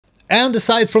And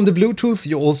aside from the Bluetooth,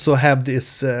 you also have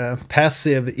this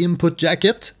passive input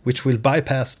jacket, which will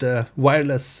bypass the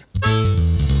wireless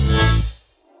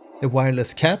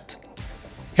cat.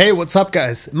 Hey, what's up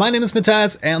guys? My name is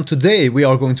Mattias and today we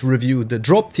are going to review the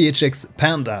Drop THX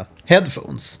Panda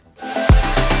headphones.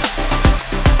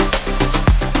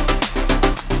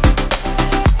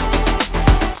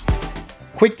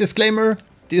 Quick disclaimer,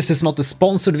 this is not a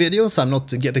sponsored video, so I'm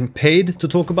not getting paid to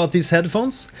talk about these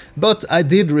headphones, but I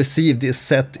did receive this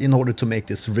set in order to make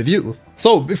this review.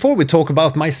 So before we talk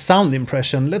about my sound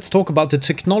impression, let's talk about the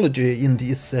technology in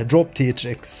these Drop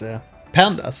THX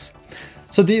Pandas.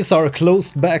 So these are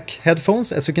closed back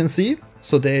headphones, as you can see,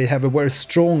 so they have a very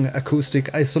strong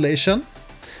acoustic isolation.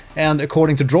 And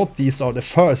according to Drop, these are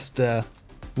the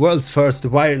world's first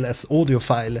wireless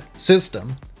audiophile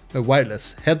system, a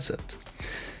wireless headset.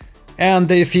 And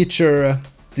they feature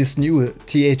this new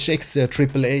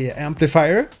THXAAA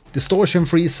amplifier,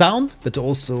 distortion-free sound, but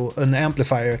also an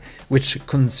amplifier which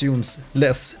consumes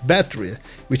less battery,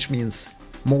 which means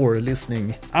more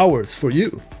listening hours for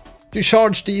you. You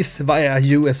charge these via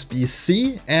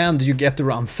USB-C and you get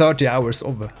around 30 hours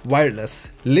of wireless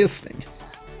listening.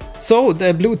 So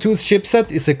the Bluetooth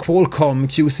chipset is a Qualcomm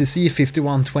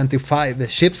QCC5125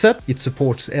 chipset. It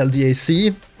supports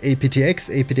LDAC, aptX,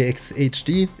 aptX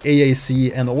HD,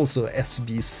 AAC and also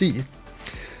SBC.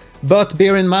 But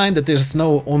bear in mind that there's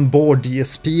no onboard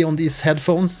DSP on these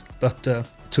headphones, but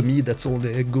to me that's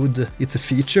only it's a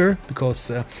feature,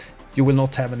 because you will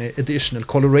not have any additional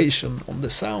coloration on the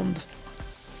sound.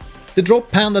 The Drop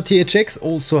Panda THX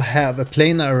also have a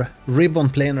ribbon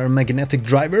planar magnetic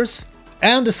drivers.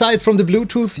 And aside from the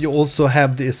Bluetooth, you also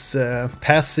have this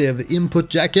passive input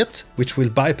jacket, which will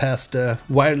bypass the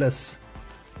wireless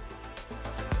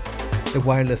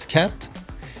cat,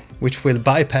 which will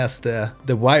bypass the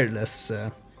wireless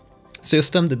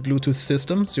system, the Bluetooth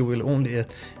system, so you will only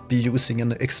be using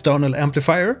an external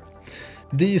amplifier.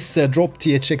 These Drop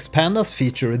THX Pandas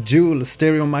feature a dual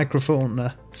stereo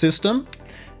microphone system,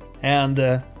 and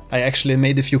I actually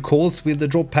made a few calls with the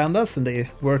Drop Pandas and they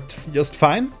worked just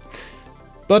fine.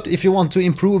 But if you want to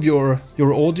improve your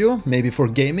audio, maybe for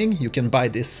gaming, you can buy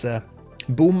this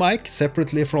boom mic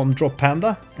separately from Drop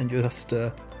Panda and you just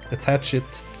attach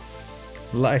it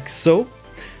like so.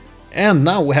 And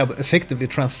now we have effectively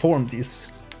transformed these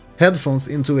headphones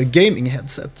into a gaming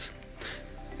headset.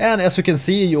 And as you can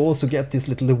see, you also get this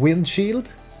little windshield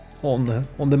on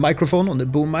the microphone, on the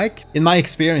boom mic. In my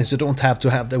experience, you don't have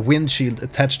to have the windshield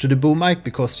attached to the boom mic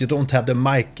because you don't have the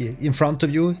mic in front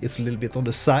of you, it's a little bit on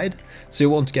the side, so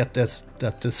you won't get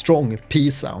that strong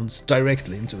P sounds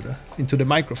directly into the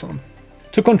microphone.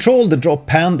 To control the Drop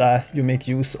Panda, you make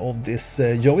use of this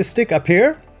joystick up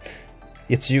here.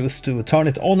 It's used to turn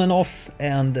it on and off,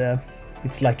 and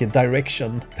it's like a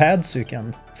direction pad, so you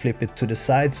can flip it to the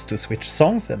sides to switch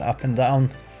songs and up and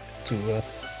down to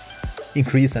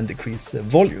increase and decrease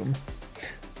volume.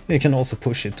 You can also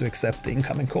push it to accept the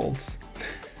incoming calls.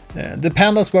 The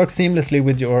Pandas work seamlessly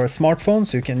with your smartphone,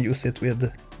 so you can use it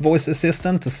with voice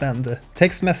assistant to send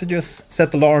text messages,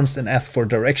 set alarms and ask for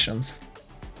directions.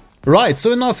 Right,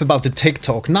 so enough about the tech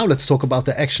talk, now let's talk about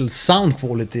the actual sound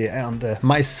quality and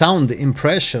my sound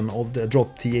impression of the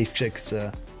Drop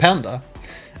THX Panda.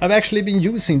 I've actually been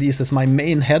using these as my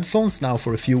main headphones now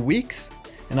for a few weeks.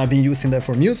 And I've been using them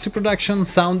for music production,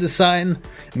 sound design,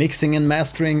 mixing and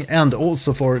mastering, and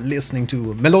also for listening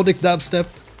to melodic dubstep,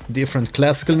 different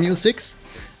classical musics,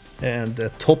 and the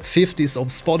top 50s of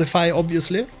Spotify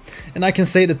obviously. And I can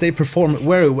say that they perform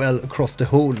very well across the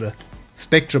whole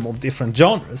spectrum of different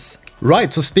genres.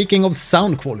 Right, so speaking of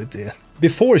sound quality,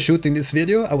 before shooting this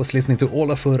video I was listening to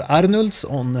Olafur Arnulds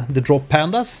on the Drop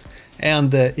Pandas,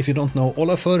 and if you don't know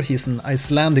Olafur, he's an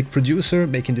Icelandic producer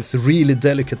making this really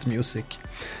delicate music.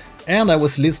 And I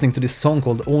was listening to this song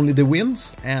called Only the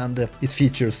Winds, and it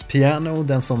features piano,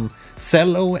 then some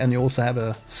cello, and you also have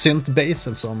a synth bass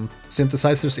and some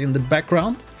synthesizers in the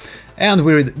background, and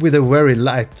with a very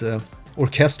light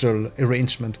orchestral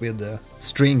arrangement with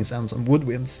strings and some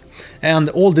woodwinds. And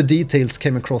all the details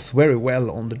came across very well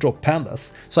on the Drop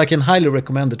Pandas, so I can highly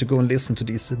recommend it to go and listen to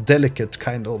these delicate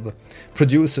kind of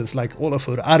producers like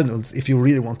Olafur Arnulds if you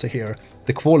really want to hear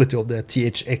the quality of the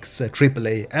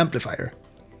THXAAA amplifier.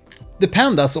 The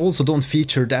Pandas also don't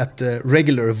feature that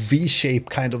regular V-shape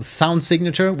kind of sound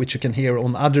signature which you can hear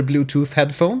on other Bluetooth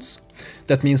headphones.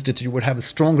 That means that you would have a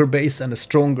stronger bass and a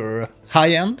stronger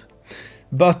high end.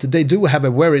 But they do have a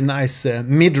very nice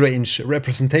mid-range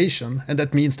representation, and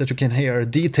that means that you can hear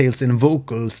details in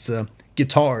vocals,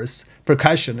 guitars,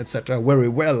 percussion, etc. very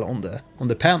well on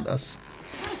the Pandas.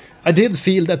 I did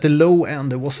feel that the low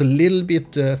end was a little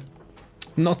bit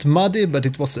not muddy, but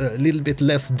it was a little bit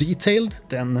less detailed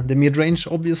than the mid-range,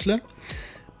 obviously.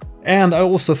 And I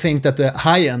also think that the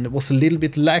high end was a little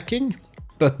bit lacking,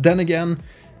 but then again,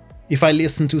 if I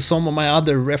listen to some of my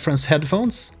other reference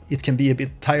headphones, it can be a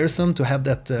bit tiresome to have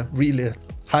that really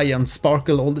high-end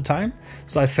sparkle all the time.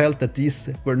 So I felt that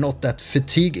these were not that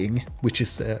fatiguing, which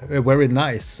is a very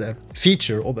nice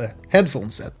feature of a headphone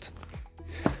set.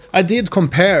 I did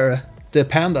compare the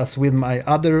Pandas with my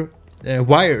other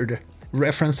wired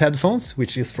reference headphones,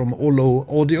 which is from Olo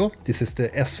Audio. This is the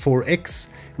S4X,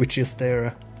 which is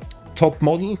their top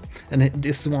model, and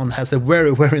this one has a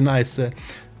very nice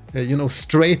you know,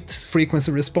 straight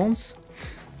frequency response.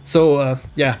 So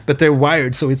yeah, but they're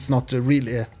wired, so it's not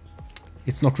really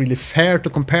fair to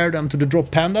compare them to the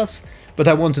Drop Pandas, but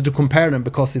I wanted to compare them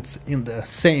because it's in the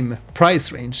same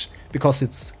price range, because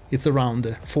it's around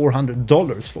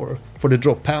 $400 for the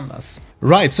Drop Pandas.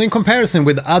 Right, so in comparison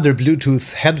with other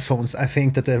Bluetooth headphones, I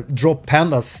think that the Drop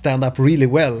Pandas stand up really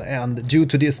well, and due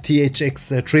to this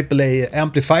THXAAA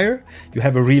amplifier, you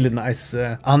have a really nice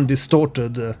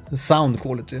undistorted sound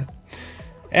quality.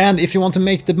 And if you want to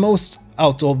make the most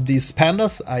out of these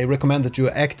Pandas, I recommend that you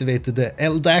activate the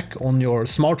LDAC on your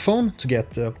smartphone to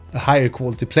get a higher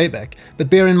quality playback. But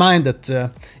bear in mind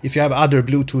that if you have other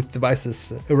Bluetooth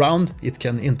devices around, it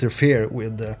can interfere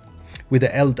with the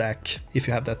LDAC if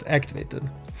you have that activated.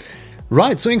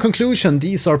 Right, so in conclusion,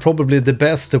 these are probably the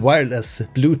best wireless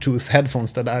Bluetooth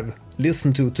headphones that I've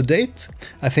listened to date.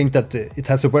 I think that it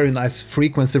has a very nice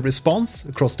frequency response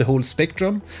across the whole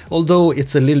spectrum, although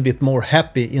it's a little bit more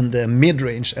happy in the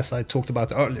mid-range, as I talked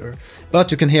about earlier.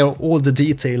 But you can hear all the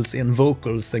details in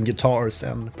vocals and guitars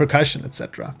and percussion,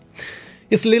 etc.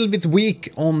 It's a little bit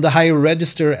weak on the higher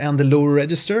register and the lower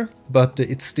register, but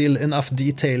it's still enough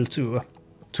detail to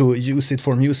use it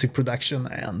for music production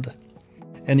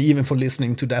and even for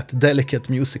listening to that delicate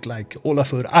music like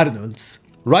Olafur Arnolds.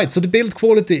 Right, so the build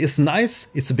quality is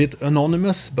nice, it's a bit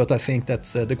anonymous, but I think that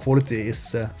the quality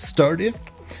is sturdy.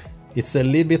 It's a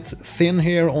little bit thin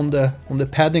here on the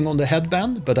padding on the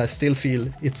headband, but I still feel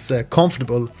it's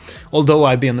comfortable, although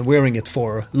I've been wearing it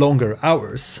for longer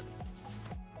hours.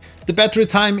 The battery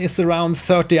time is around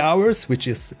 30 hours, which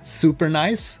is super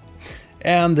nice,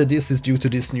 and this is due to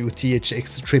this new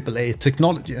THXAAA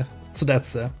technology, so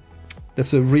that's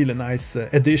a really nice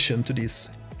addition to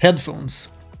these headphones.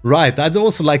 Right, I'd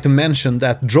also like to mention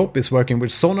that Drop is working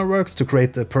with Sonarworks to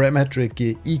create a parametric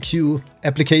EQ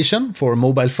application for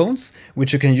mobile phones,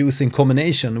 which you can use in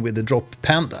combination with the Drop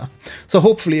Panda. So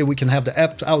hopefully we can have the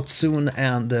app out soon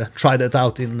and try that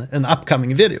out in an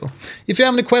upcoming video. If you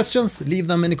have any questions, leave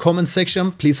them in the comment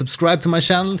section. Please subscribe to my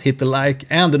channel, hit the like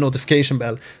and the notification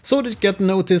bell so that you get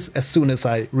notice as soon as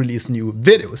I release new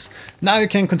videos. Now you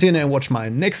can continue and watch my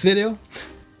next video.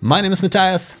 My name is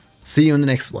Mattias. See you in the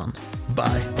next one.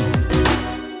 Bye.